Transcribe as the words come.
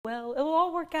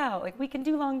work out. Like, we can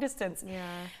do long distance. Yeah.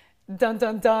 Dun,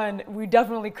 dun, dun. We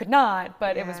definitely could not,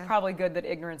 but it was probably good that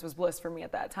ignorance was bliss for me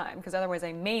at that time, because otherwise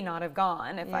I may not have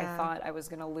gone if I thought I was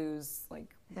going to lose,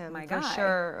 like, my guy. For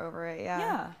sure over it,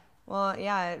 Yeah. Well,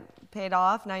 yeah, it paid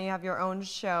off. Now you have your own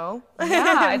show.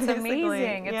 Yeah, it's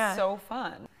amazing. It's so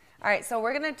fun. All right, so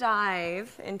we're going to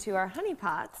dive into our honey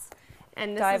pots.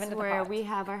 And this is where we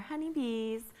have our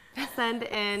honeybees send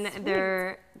in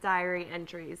their diary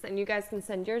entries. And you guys can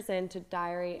send yours in to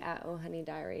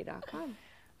diary@ohhoneydiary.com.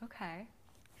 Okay,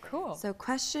 cool. So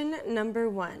question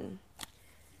number 1.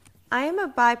 I am a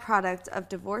byproduct of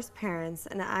divorced parents,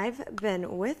 and I've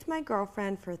been with my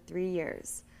girlfriend for 3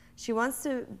 years. She wants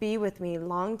to be with me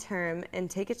long term and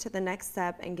take it to the next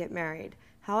step and get married.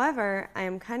 However, I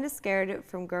am kind of scared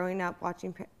from growing up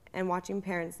watching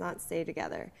parents not stay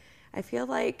together. I feel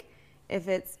like if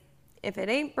it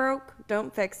ain't broke,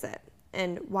 don't fix it.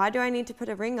 And why do I need to put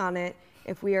a ring on it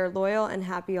if we are loyal and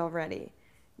happy already?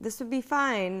 This would be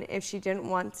fine if she didn't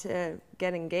want to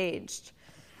get engaged.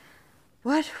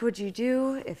 What would you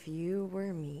do if you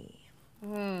were me?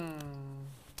 Am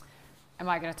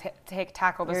I going to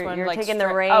tackle this one? You're like taking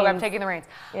the reins. Oh, I'm taking the reins.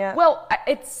 Yeah. Well,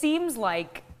 it seems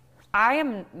like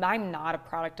I'm not a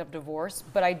product of divorce,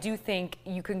 but I do think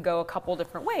you can go a couple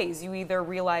different ways. You either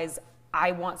realize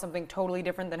I want something totally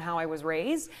different than how I was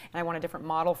raised, and I want a different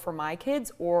model for my kids,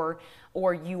 or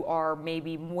you are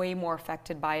maybe way more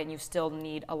affected by it, and you still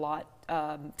need a lot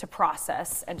to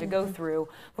process and to go through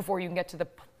before you can get to the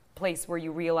place where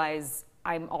you realize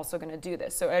I'm also going to do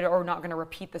this, or not going to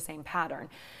repeat the same pattern.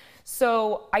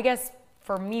 So I guess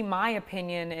for me, my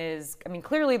opinion is, I mean,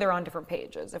 clearly they're on different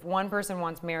pages. If one person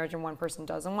wants marriage and one person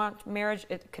doesn't want marriage,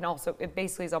 it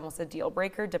basically is almost a deal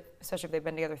breaker, especially if they've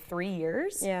been together 3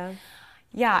 years. Yeah.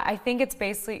 Yeah, I think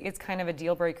it's kind of a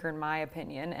deal breaker in my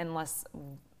opinion,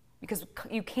 because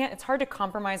it's hard to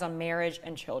compromise on marriage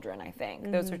and children, I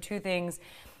think. Those are two things.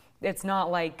 It's not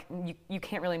like you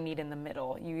can't really meet in the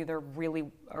middle. You either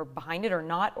really are behind it or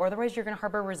not, or otherwise you're going to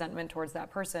harbor resentment towards that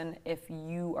person if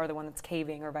you are the one that's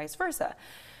caving, or vice versa.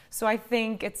 So I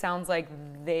think it sounds like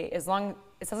they've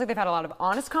had a lot of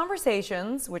honest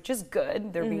conversations, which is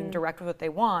good. They're being direct with what they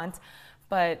want,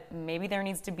 but maybe there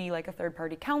needs to be like a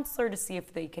third-party counselor to see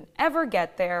if they can ever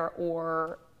get there,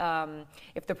 or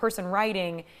if the person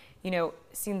writing,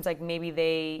 seems like maybe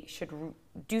they should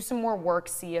do some more work,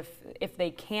 see if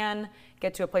they can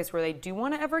get to a place where they do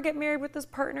want to ever get married with this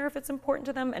partner if it's important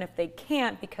to them, and if they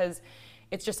can't because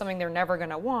it's just something they're never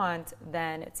going to want,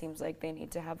 then it seems like they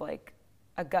need to have like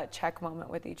a gut check moment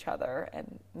with each other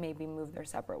and maybe move their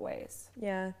separate ways.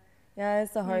 Yeah,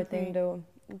 it's a hard thing to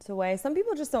weigh. Some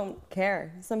people just don't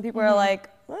care. Some people are like,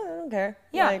 I don't care.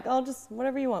 Yeah, like, I'll just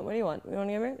whatever you want. What do you want? You want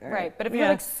to get married? All right. But if you're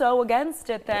like so against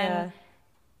it, then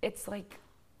it's like,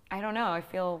 I don't know.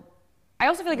 I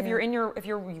also feel like if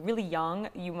you're really young,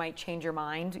 you might change your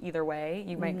mind either way.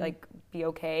 You might like be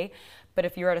okay. But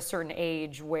if you're at a certain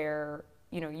age where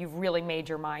you've really made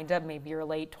your mind up, maybe your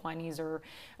late 20s or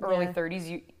early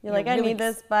 30s, you're like, really, I need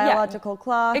this biological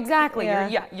clock. Exactly.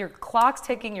 Your clock's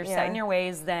ticking, you're set in your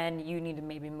ways, then you need to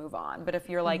maybe move on. But if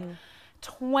you're like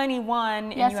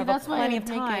 21 and you have plenty of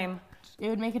time. It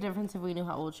would make a difference if we knew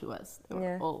how old she was,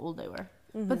 how old they were.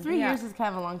 But 3 years is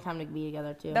kind of a long time to be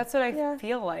together too. That's what I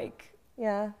feel like.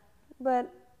 Yeah,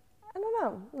 but I don't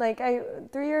know. Like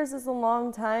 3 years is a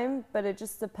long time, but it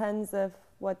just depends of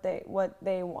what they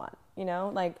want.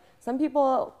 Like some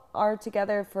people are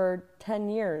together for 10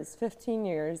 years, 15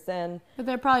 years, but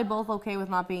they're probably both okay with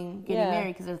not getting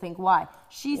married because they think why.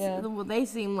 They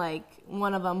seem like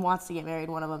one of them wants to get married,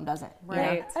 one of them doesn't.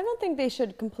 Right. I don't think they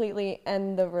should completely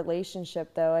end the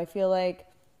relationship though. I feel like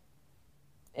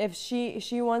if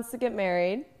she wants to get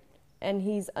married and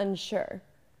he's unsure.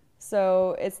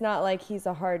 So it's not like he's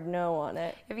a hard no on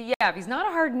it. If he's not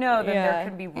a hard no, then there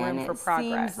could be room for progress.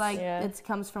 It seems like it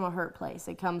comes from a hurt place.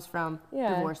 It comes from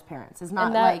divorced parents. It's not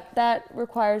and like that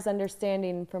requires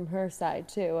understanding from her side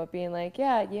too, of being like,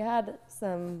 yeah, you had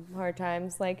some hard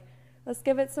times. Like, let's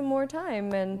give it some more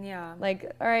time. And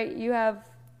like, all right, you have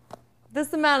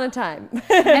this amount of time.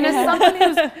 And as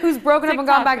someone who's broken up and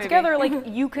gone back together, like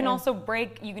you can also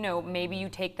break. Maybe you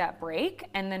take that break,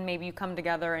 and then maybe you come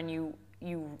together and you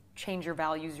change your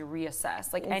values, you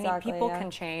reassess. Like any people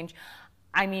can change.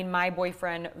 I mean, my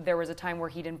boyfriend, there was a time where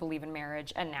he didn't believe in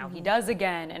marriage, and now he does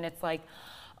again, and it's like,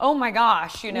 oh my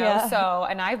gosh, so,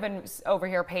 and I've been over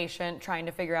here patient trying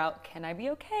to figure out, can I be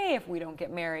okay if we don't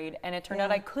get married? And it turned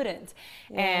out I couldn't.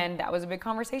 And that was a big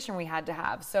conversation we had to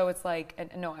have. So it's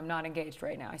like, no, I'm not engaged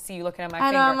right now. I see you looking at my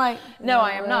finger. I'm like, no,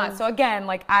 I am not. So again,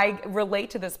 like I relate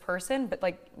to this person, but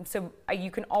like, so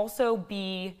you can also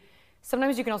be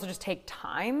sometimes you can also just take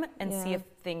time and see if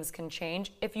things can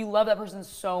change. If you love that person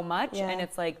so much and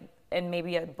it's like, and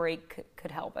maybe a break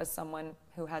could help as someone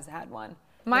who has had one.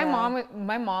 My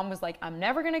mom was like, I'm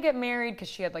never gonna get married because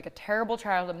she had like a terrible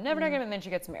childhood. I'm never gonna get, and then she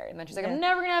gets married, and then she's like, I'm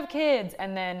never gonna have kids,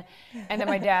 and then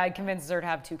my dad convinces her to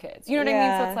have 2 kids. You know what I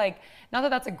mean? So it's like, not that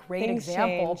that's a great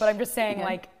example, but I'm just saying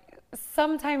like,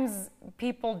 sometimes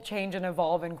people change and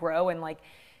evolve and grow, and like,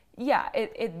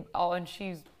 it all, and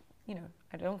she's, you know,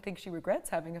 I don't think she regrets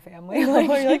having a family.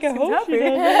 Like, I hope she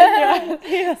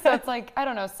does. So it's like, I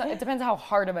don't know. So it depends how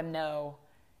hard of a no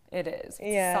it is.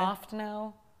 Soft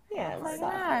no. Yeah, like,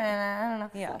 I don't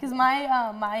know. Yeah. Because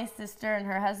my sister and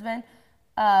her husband,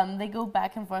 they go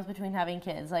back and forth between having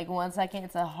kids. Like, one second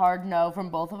it's a hard no from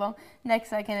both of them. Next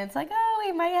second it's like, oh,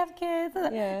 we might have kids.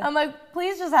 I'm like,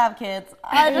 please just have kids.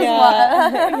 I just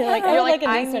want. You're like a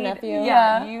niece or nephew.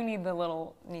 Yeah, you need the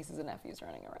little nieces and nephews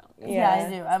running around. Yeah, I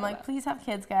do. I'm like, please have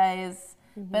kids, guys.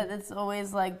 But it's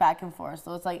always like back and forth.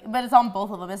 So it's like, but it's on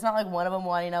both of them. It's not like one of them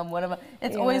wanting them, one of them.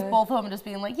 It's always both of them just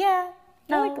being like,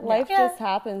 no, like life just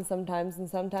happens sometimes, and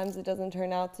sometimes it doesn't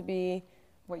turn out to be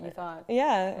what you thought.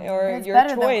 Or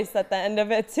your choice at the end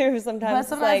of it too. But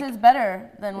sometimes it's better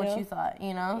than what you thought,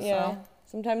 you know? Yeah. So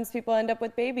sometimes people end up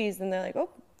with babies and they're like, oh,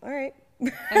 all right.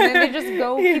 And then they just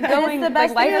go keep going. It's the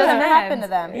best like, thing life that doesn't ever happened end. to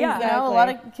them. Yeah. You know, a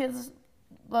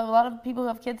lot of people who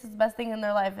have kids, it's the best thing in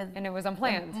their life. And it was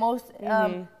unplanned. The most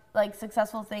like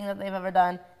successful thing that they've ever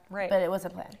done. Right. But it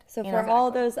wasn't planned. So for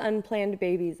all those unplanned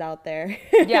babies out there.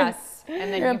 Yes.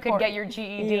 And then you could get your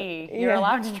GED. You're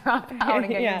allowed to drop out and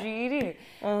get your GED.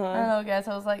 I don't know, guys.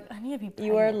 I was like, I need to be pregnant.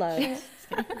 You are loved.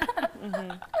 All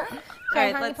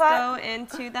right, let's go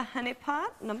into the honey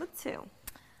pot number 2.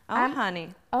 Honey.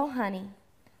 Oh, honey.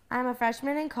 I'm a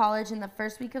freshman in college. In the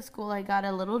first week of school, I got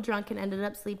a little drunk and ended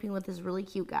up sleeping with this really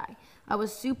cute guy. I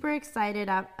was super excited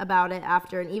about it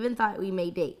after and even thought we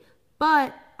may date.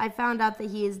 But I found out that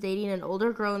he is dating an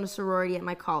older girl in a sorority at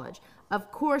my college.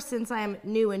 Of course, since I am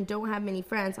new and don't have many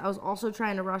friends, I was also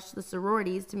trying to rush the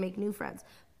sororities to make new friends.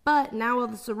 But now all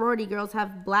the sorority girls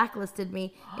have blacklisted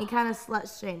me and kind of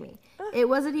slut-shamed me. It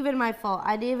wasn't even my fault.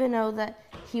 I didn't even know that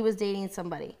he was dating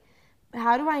somebody.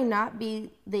 How do I not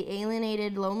be the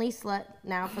alienated, lonely slut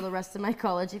now for the rest of my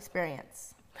college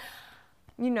experience?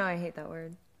 You know I hate that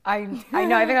word. I know.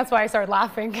 I think that's why I started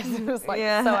laughing, because it was like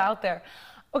so out there.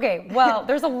 Okay, well,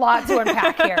 there's a lot to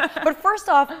unpack here. But first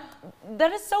off,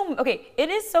 that is so, it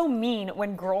is so mean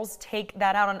when girls take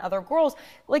that out on other girls.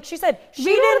 Like she said, she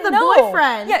didn't know.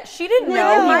 Boyfriend. Yeah, she didn't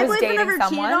know he was dating someone. If my boyfriend ever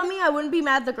cheated on me, I wouldn't be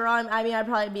mad at the girl. I mean, I'd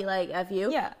probably be like, F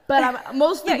you. Yeah. But I'm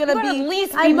mostly going to be, at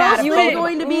least I'm mad at mostly him.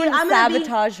 going to be, I'm going to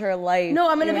sabotage her life. No,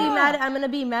 I'm going to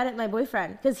be mad at my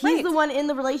boyfriend. Because he's the one in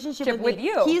the relationship with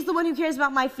you. He's the one who cares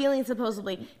about my feelings,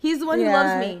 supposedly. He's the one who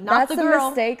loves me, not the girl. That's the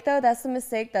mistake, though. That's the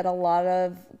mistake that a lot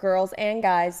of girls and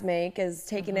guys make, is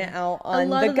taking it out on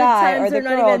the guy or the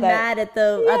girl. They're not even mad at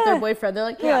their boyfriend. They're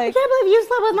like, I can't believe you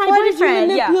slept with my boyfriend.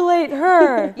 Did you manipulate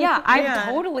her? I've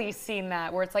totally seen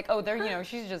that, where it's like, oh,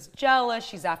 she's just jealous.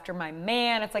 She's after my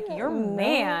man. It's like, your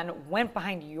man went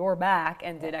behind your back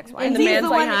and did X, Y, and the man's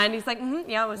behind. He's like,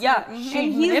 she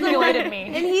manipulated me.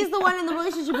 And he's the one in the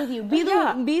relationship with you. Be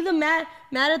the mad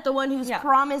at the one who's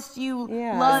promised you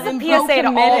love and broke PSA to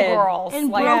all girls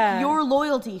and broke your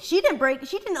loyalty. She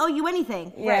didn't owe you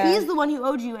anything. He's the one who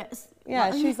owed you it.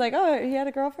 Yeah, she's like, oh, he had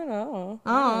a girlfriend?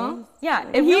 Oh. Yeah,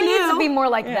 it really needs to be more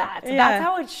like that. That's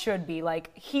how it should be.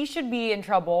 Like, he should be in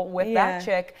trouble with that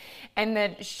chick, and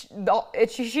then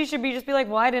she should just be like,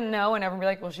 well, I didn't know, and everyone be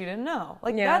like, well, she didn't know.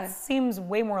 Like, that seems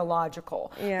way more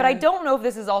logical. But I don't know if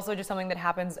this is also just something that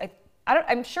happens.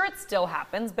 I'm sure it still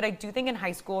happens, but I do think in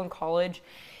high school and college,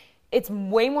 it's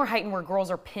way more heightened, where girls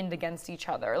are pinned against each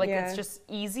other. Like, it's just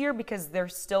easier because they're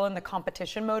still in the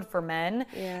competition mode for men.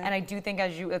 And I do think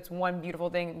it's one beautiful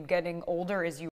thing getting older is you